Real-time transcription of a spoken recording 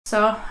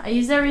So I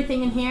used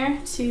everything in here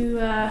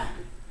to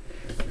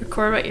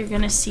record what you're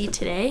gonna see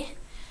today,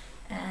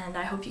 and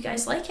I hope you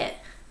guys like it.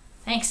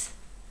 Thanks.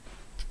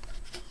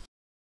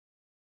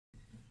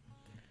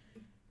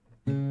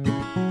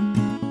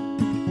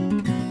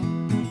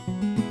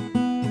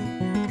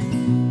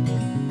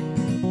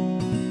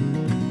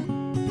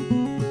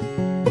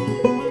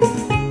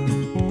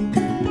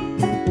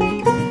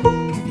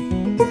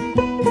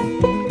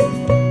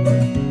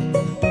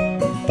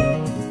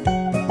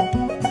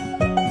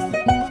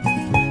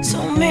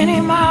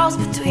 Many miles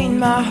between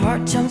my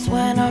heart jumps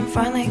when I'm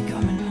finally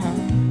coming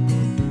home.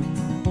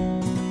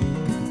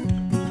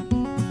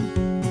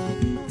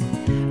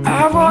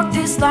 I walked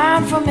this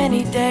line for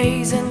many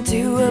days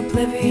into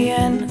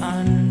oblivion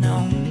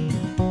unknown.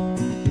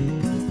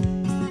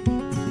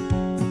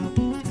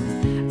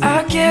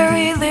 I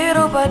carry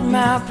little but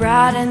my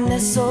pride in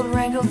this old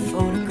wrinkled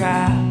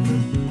photograph.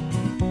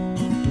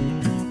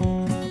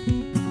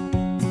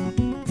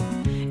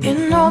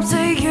 In hopes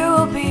that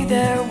you'll be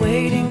there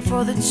waiting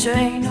for the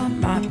train on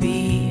my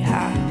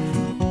behalf.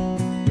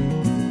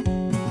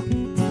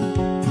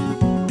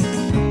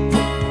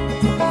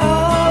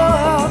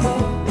 Oh,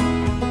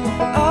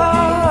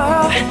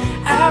 oh,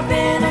 I've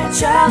been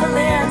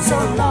traveling so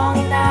long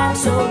and I'm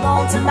so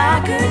lonesome I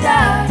could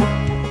die.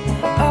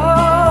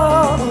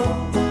 Oh,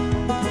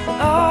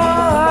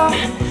 oh,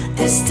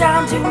 this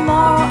time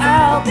tomorrow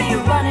I'll be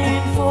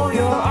running for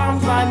your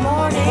arms by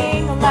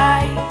morning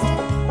light.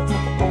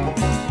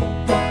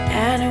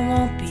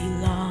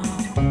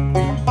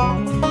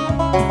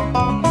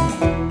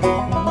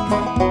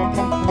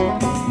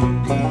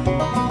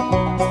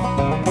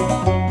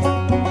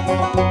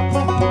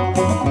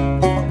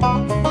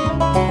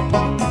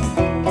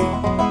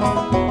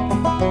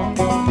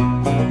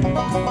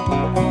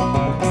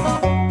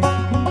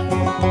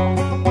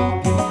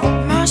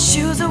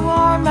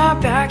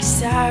 Back's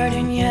tired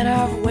and yet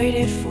I've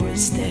waited for a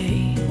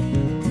stay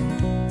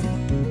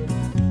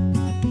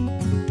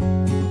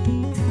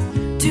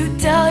to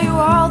tell you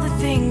all the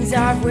things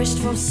I've wished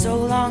for so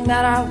long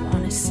that I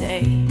want to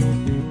say.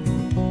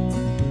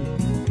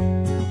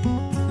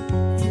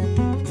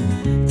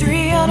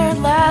 300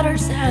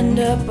 letters and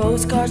a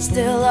postcard,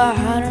 still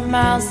 100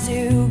 miles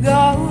to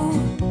go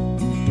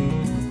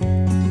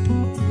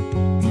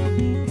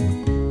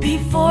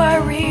before I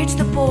reach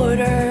the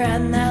border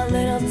and that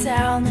little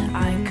town that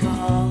I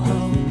call home.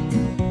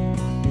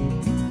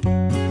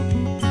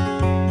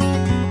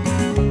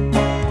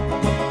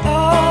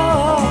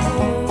 Oh,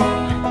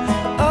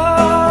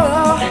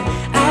 oh,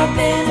 I've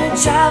been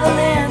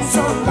traveling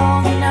so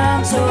long and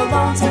I'm so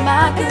lonesome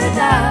I could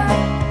die.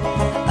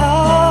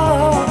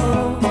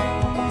 Oh,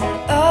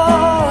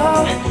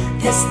 oh,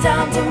 this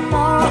time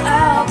tomorrow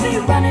I'll be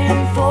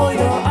running for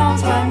your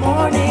arms by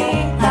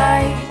morning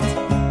light.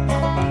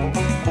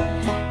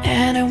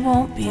 And it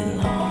won't be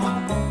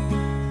long,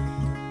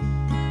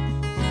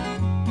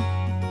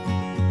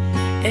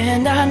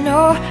 and I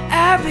know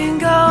I've been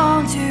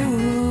gone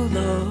too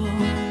long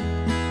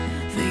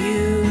for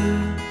you,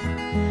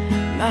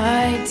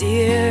 my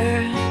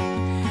dear.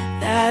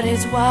 That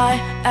is why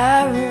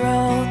I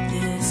wrote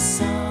this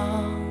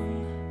song.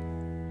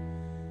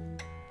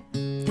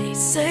 They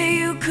say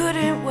you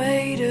couldn't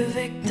wait, a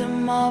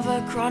victim of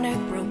a chronic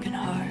broken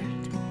heart.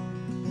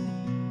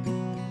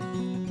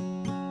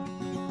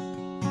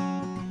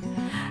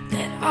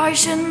 I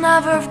should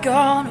never have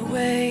gone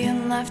away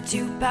and left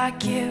you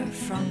back here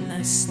from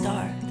the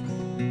start.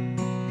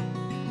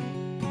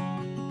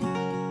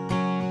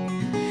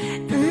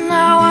 And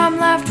now I'm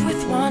left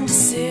with one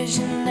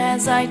decision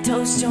as I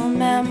toast your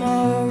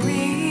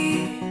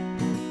memory,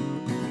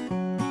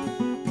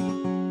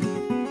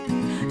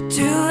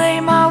 to lay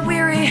my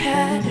weary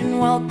head and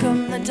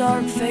welcome the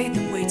dark fate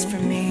that waits for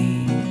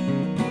me.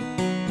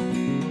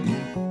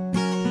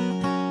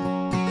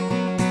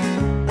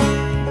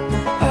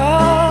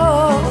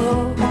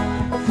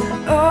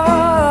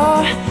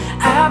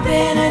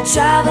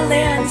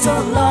 Traveling so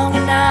long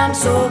and I'm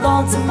so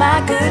lonesome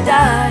I could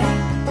die.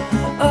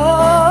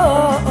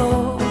 Oh,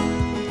 oh,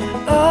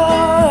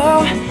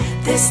 oh,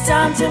 this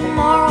time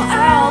tomorrow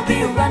I'll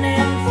be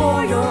running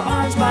for your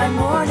arms by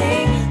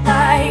morning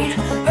light.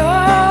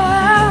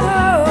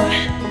 Oh,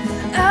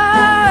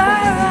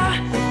 oh,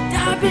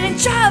 I've been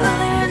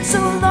traveling so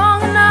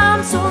long and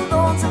I'm so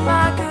lonesome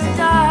I could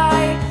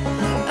die.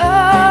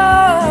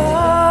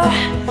 Oh,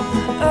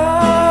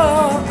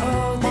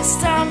 oh, this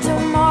time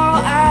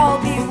tomorrow I'll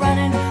be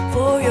running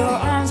for your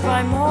arms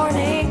by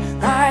morning